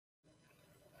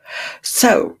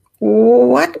So,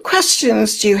 what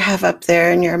questions do you have up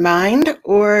there in your mind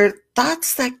or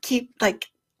thoughts that keep like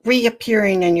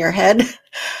reappearing in your head?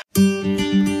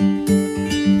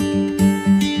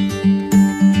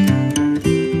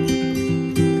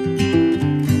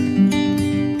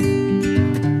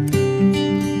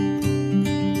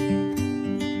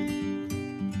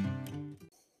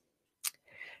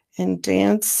 And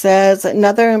Dan says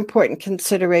another important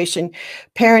consideration,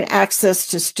 parent access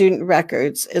to student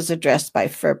records is addressed by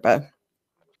FERPA.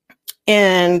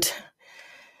 And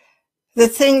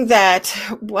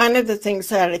one of the things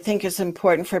that I think is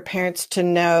important for parents to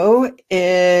know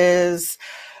is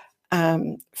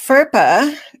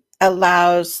FERPA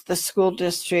allows the school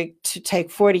district to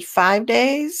take 45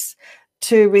 days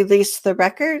to release the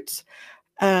records.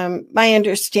 My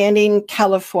understanding,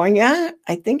 California,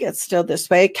 I think it's still this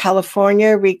way,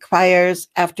 California requires,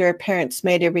 after a parent's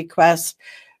made a request,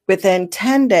 within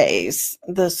 10 days,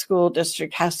 the school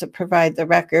district has to provide the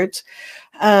records.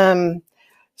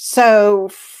 So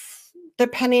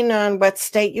depending on what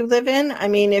state you live in, I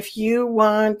mean, if you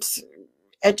want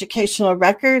educational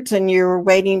records and you're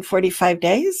waiting 45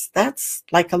 days, that's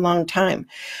like a long time.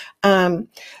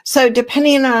 So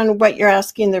depending on what you're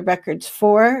asking the records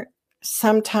for,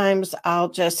 sometimes I'll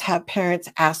just have parents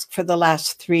ask for the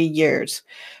last 3 years.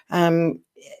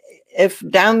 If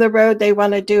down the road they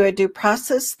want to do a due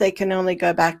process, they can only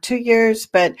go back 2 years,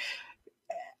 but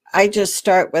I just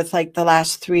start with like the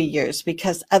last 3 years,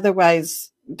 because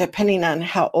otherwise, depending on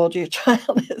how old your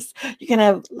child is, you can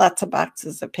have lots of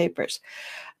boxes of papers.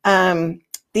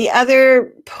 The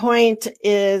other point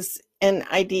is in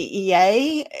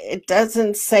IDEA, it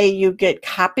doesn't say you get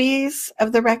copies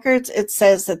of the records. It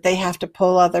says that they have to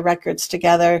pull all the records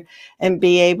together and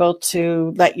be able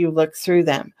to let you look through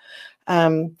them.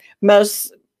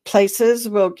 Most places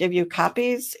will give you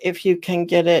copies if you can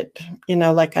get it,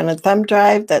 like on a thumb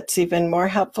drive. That's even more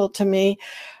helpful to me.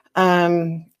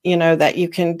 That you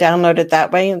can download it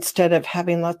that way instead of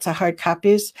having lots of hard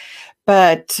copies.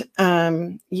 But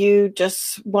you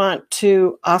just want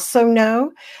to also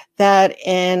know that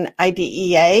in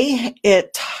IDEA,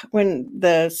 when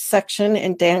the section,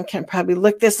 and Dan can probably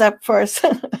look this up for us,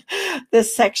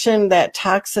 this section that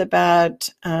talks about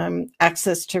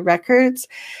access to records,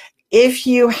 if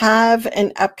you have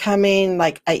an upcoming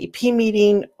like IEP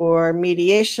meeting or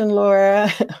mediation, Laura,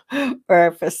 or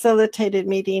a facilitated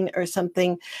meeting or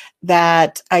something,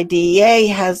 that IDEA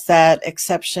has that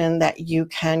exception that you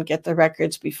can get the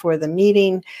records before the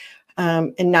meeting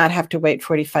and not have to wait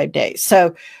 45 days.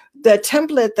 So the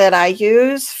template that I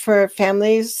use for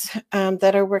families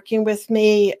that are working with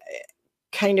me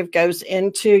kind of goes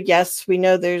into, yes, we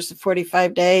know there's a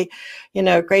 45-day,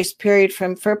 grace period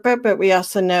from FERPA, but we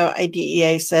also know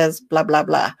IDEA says blah, blah,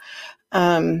 blah.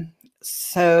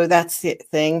 So that's the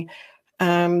thing.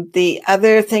 The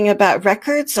other thing about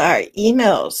records are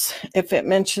emails. If it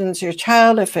mentions your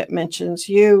child, if it mentions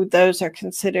you, those are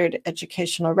considered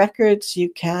educational records. You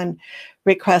can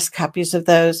request copies of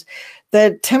those.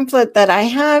 The template that I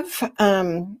have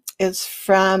is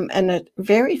from a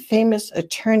very famous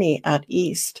attorney out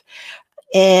east.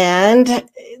 And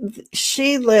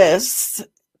she lists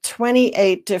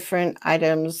 28 different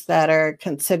items that are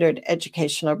considered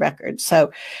educational records.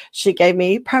 So she gave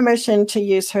me permission to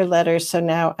use her letter. So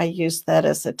now I use that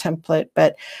as a template.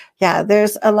 But yeah,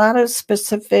 there's a lot of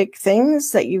specific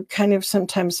things that you kind of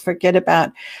sometimes forget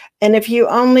about. And if you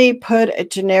only put a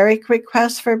generic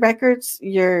request for records,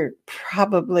 you're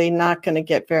probably not going to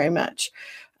get very much.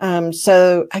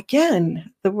 So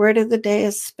again, the word of the day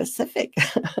is specific.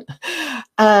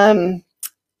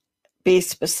 Be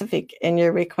specific in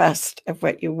your request of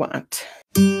what you want.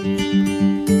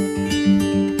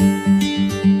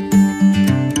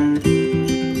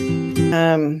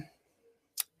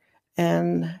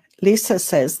 And Lisa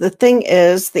says, the thing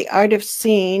is, the art of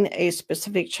seeing a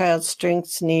specific child's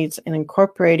strengths, needs, and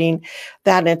incorporating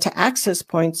that into access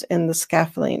points in the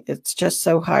scaffolding. It's just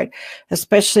so hard,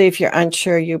 especially if you're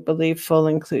unsure you believe full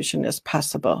inclusion is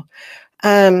possible.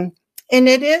 And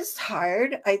it is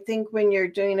hard, I think, when you're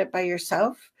doing it by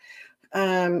yourself.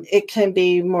 It can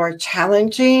be more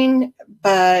challenging,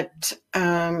 but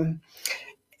I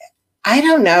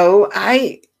don't know.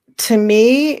 To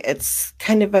me, it's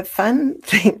kind of a fun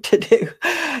thing to do,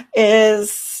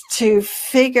 is to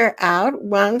figure out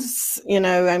once, you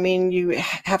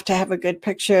have to have a good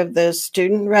picture of the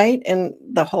student, right? And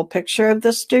the whole picture of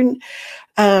the student.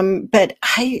 But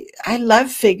I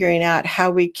love figuring out how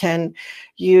we can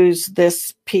use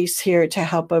this piece here to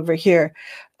help over here.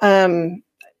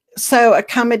 So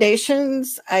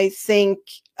accommodations, I think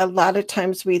a lot of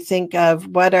times we think of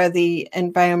what are the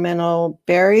environmental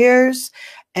barriers,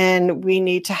 and we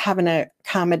need to have an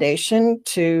accommodation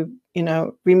to,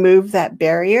 remove that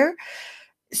barrier.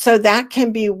 So that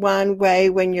can be one way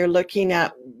when you're looking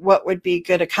at what would be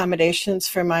good accommodations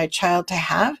for my child to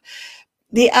have.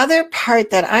 The other part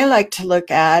that I like to look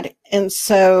at, and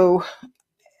so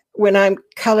when I'm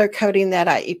color coding that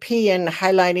IEP and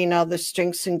highlighting all the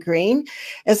strengths in green,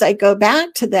 is I go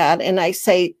back to that and I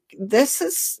say,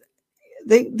 these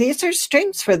are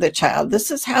strengths for the child.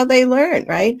 This is how they learn,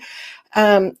 right?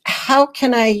 How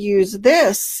can I use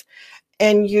this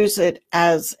and use it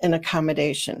as an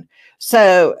accommodation?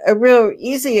 So a real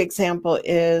easy example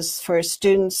is for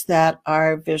students that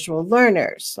are visual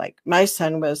learners, like my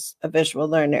son was a visual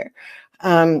learner.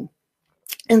 And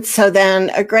so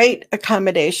then a great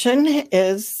accommodation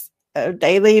is a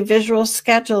daily visual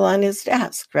schedule on his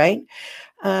desk, right?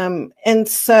 And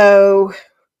so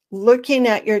looking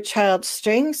at your child's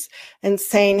strengths and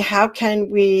saying, how can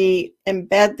we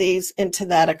embed these into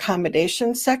that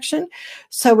accommodation section?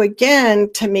 So again,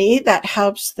 to me, that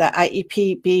helps the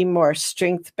IEP be more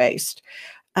strength-based.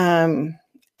 And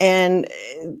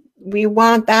we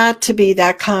want that to be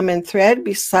that common thread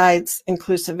besides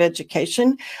inclusive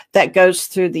education that goes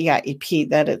through the IEP,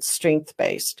 that it's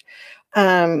strength-based.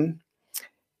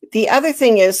 The other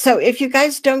thing is, so if you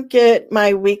guys don't get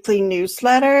my weekly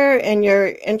newsletter and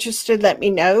you're interested, let me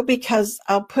know, because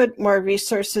I'll put more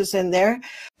resources in there.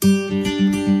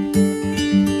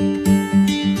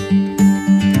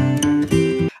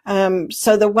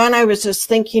 So the one I was just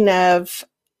thinking of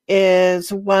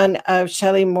is one of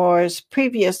Shelley Moore's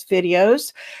previous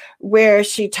videos where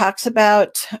she talks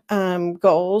about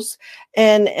goals,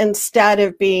 and instead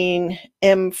of being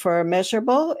M for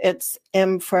measurable, it's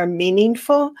M for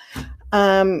meaningful.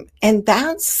 And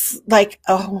that's like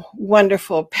a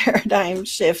wonderful paradigm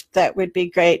shift that would be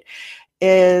great,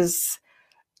 is,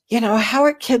 how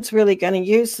are kids really going to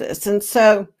use this? And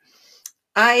so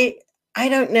I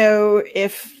don't know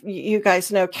if you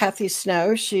guys know Kathy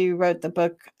Snow. She wrote the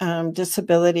book,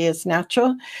 Disability is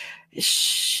Natural.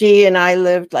 She and I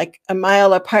lived like a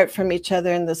mile apart from each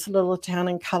other in this little town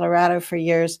in Colorado for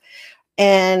years.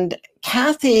 And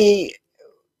Kathy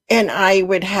and I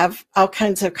would have all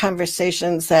kinds of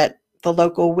conversations at the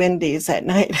local Wendy's at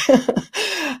night.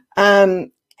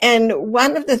 And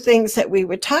one of the things that we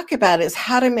would talk about is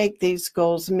how to make these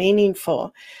goals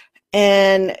meaningful.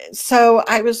 And so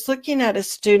I was looking at a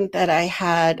student that I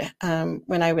had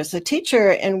when I was a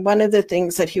teacher, and one of the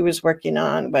things that he was working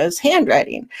on was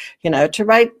handwriting, to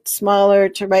write smaller,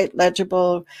 to write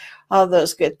legible, all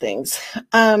those good things.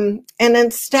 And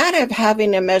instead of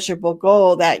having a measurable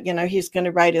goal that, he's going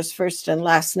to write his first and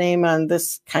last name on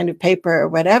this kind of paper or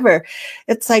whatever,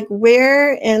 it's like,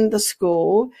 where in the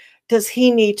school does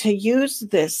he need to use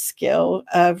this skill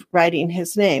of writing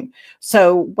his name?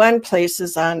 So one place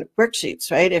is on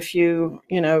worksheets, right? If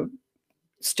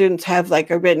students have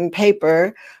like a written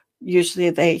paper, usually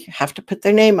they have to put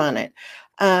their name on it.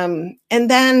 And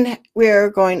then we're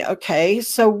going, okay,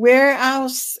 so where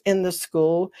else in the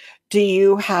school do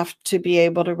you have to be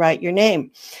able to write your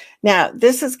name? Now,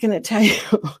 this is going to tell you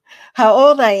how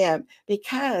old I am,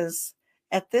 because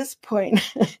at this point,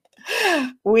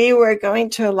 we were going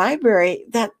to a library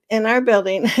that in our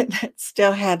building that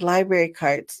still had library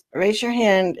cards. Raise your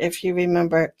hand if you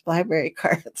remember library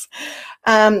cards.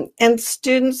 And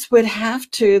students would have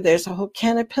to, there's a whole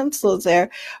can of pencils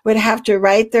there, would have to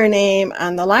write their name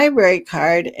on the library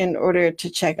card in order to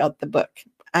check out the book.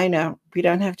 I know we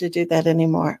don't have to do that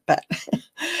anymore, but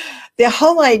the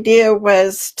whole idea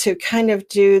was to kind of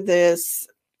do this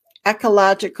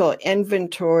ecological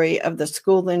inventory of the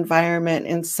school environment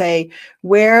and say,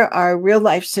 where are real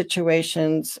life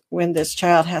situations when this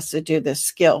child has to do this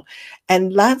skill?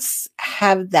 And let's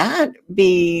have that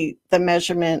be the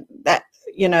measurement that,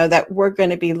 that we're going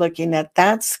to be looking at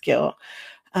that skill,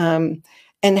 and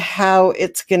how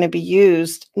it's going to be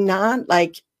used, not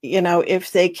like,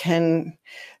 if they can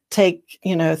take,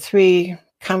 3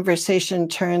 conversation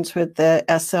turns with the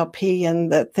SLP in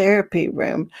the therapy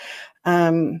room.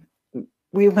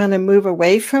 We want to move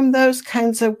away from those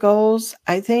kinds of goals,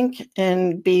 I think,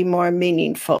 and be more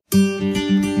meaningful.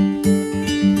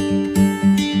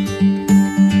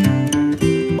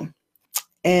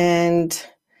 And,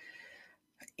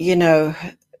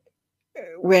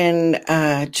 when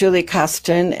Julie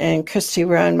Costin and Christy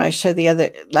were on my show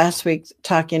last week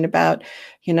talking about,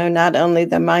 not only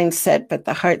the mindset, but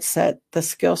the heart set, the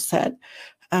skill set.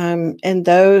 And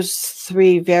those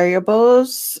 3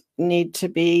 variables need to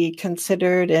be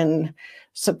considered and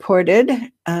supported,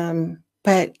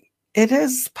 but it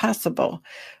is possible.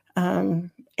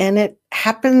 And it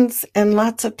happens in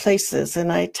lots of places.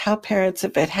 And I tell parents,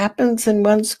 if it happens in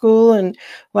one school, in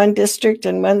one district,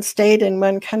 in one state, in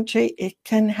one country, it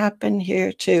can happen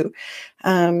here too.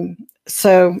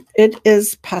 So it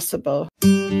is possible.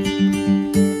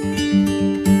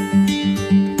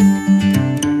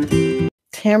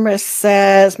 Tamara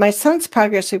says, my son's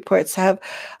progress reports have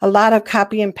a lot of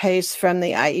copy and paste from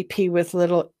the IEP with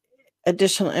little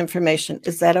additional information.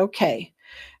 Is that okay?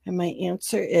 And my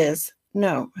answer is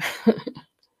no.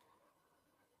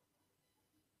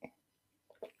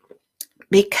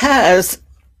 Because,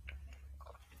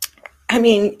 I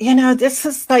mean, this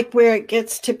is like where it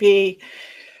gets to be,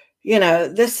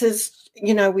 this is,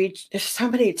 so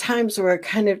many times we're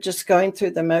kind of just going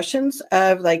through the motions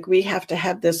of like, we have to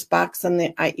have this box on the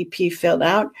IEP filled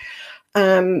out.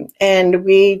 And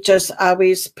we just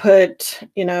always put,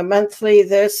 monthly,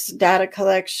 this data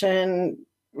collection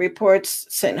reports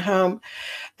sent home.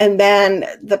 And then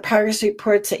the progress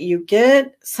reports that you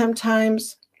get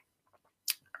sometimes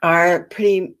are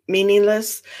pretty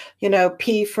meaningless,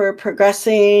 P for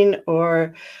progressing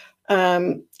or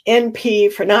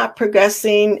NP for not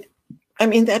progressing. I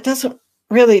mean, that doesn't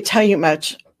really tell you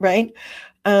much, right?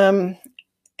 And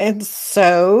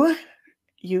so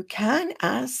you can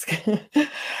ask,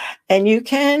 and you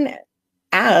can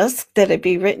ask that it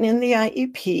be written in the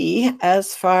IEP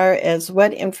as far as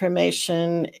what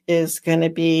information is going to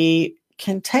be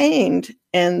contained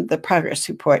in the progress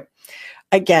report.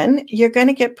 Again, you're going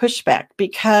to get pushback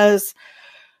because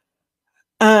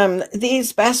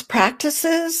these best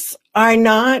practices are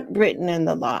not written in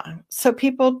the law. So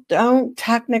people don't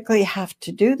technically have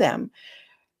to do them.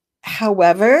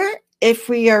 However, if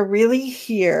we are really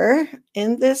here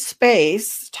in this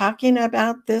space talking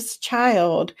about this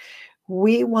child,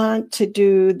 we want to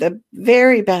do the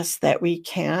very best that we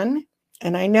can.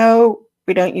 And I know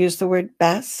we don't use the word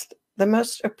best, the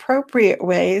most appropriate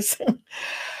ways.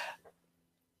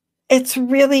 It's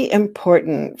really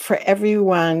important for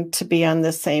everyone to be on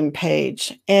the same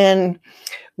page. And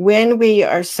when we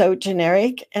are so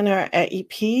generic in our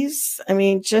IEPs, I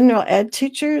mean, general ed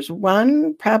teachers,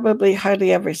 one, probably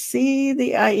hardly ever see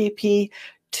the IEP.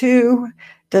 Two,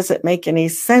 does it make any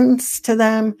sense to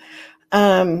them?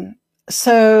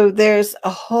 So there's a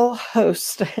whole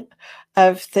host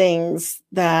of things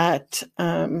that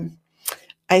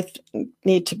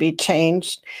need to be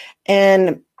changed.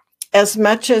 And as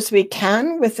much as we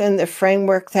can within the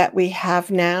framework that we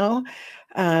have now,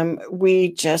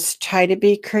 we just try to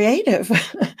be creative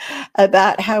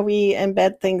about how we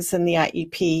embed things in the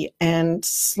IEP, and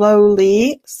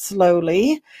slowly,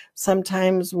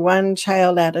 sometimes one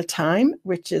child at a time,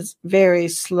 which is very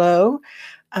slow,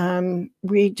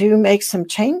 we do make some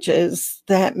changes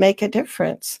that make a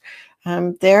difference.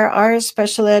 There are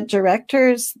special ed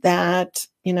directors that,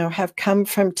 have come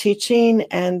from teaching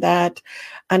and that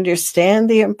understand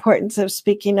the importance of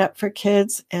speaking up for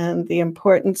kids and the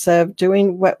importance of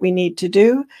doing what we need to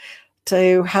do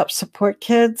to help support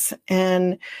kids.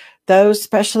 And those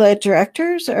special ed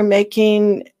directors are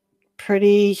making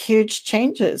pretty huge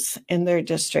changes in their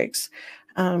districts.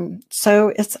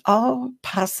 So it's all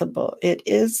possible. It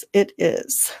is.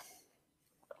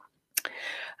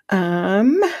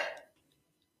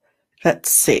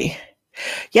 Let's see.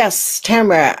 Yes,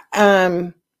 Tamara,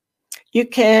 you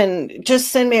can just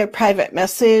send me a private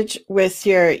message with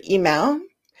your email.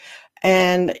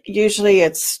 And usually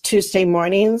it's Tuesday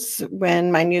mornings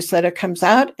when my newsletter comes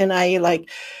out, and I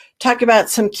talk about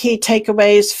some key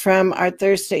takeaways from our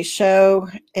Thursday show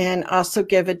and also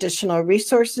give additional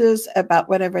resources about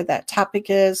whatever that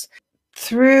topic is.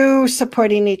 Through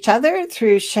supporting each other,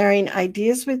 through sharing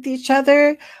ideas with each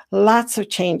other, lots of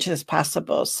change is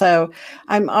possible. So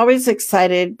I'm always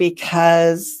excited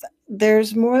because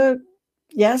there's more.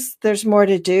 Yes, there's more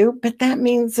to do, but that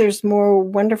means there's more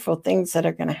wonderful things that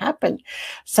are going to happen.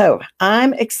 So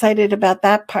I'm excited about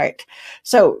that part.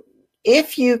 So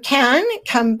if you can,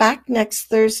 come back next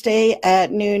Thursday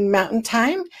at noon Mountain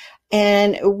Time,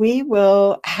 and we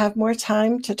will have more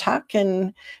time to talk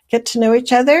and get to know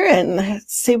each other and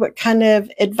see what kind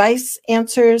of advice,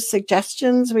 answers,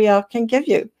 suggestions we all can give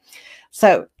you.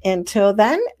 So until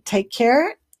then, take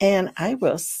care, and I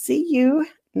will see you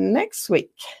next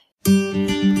week.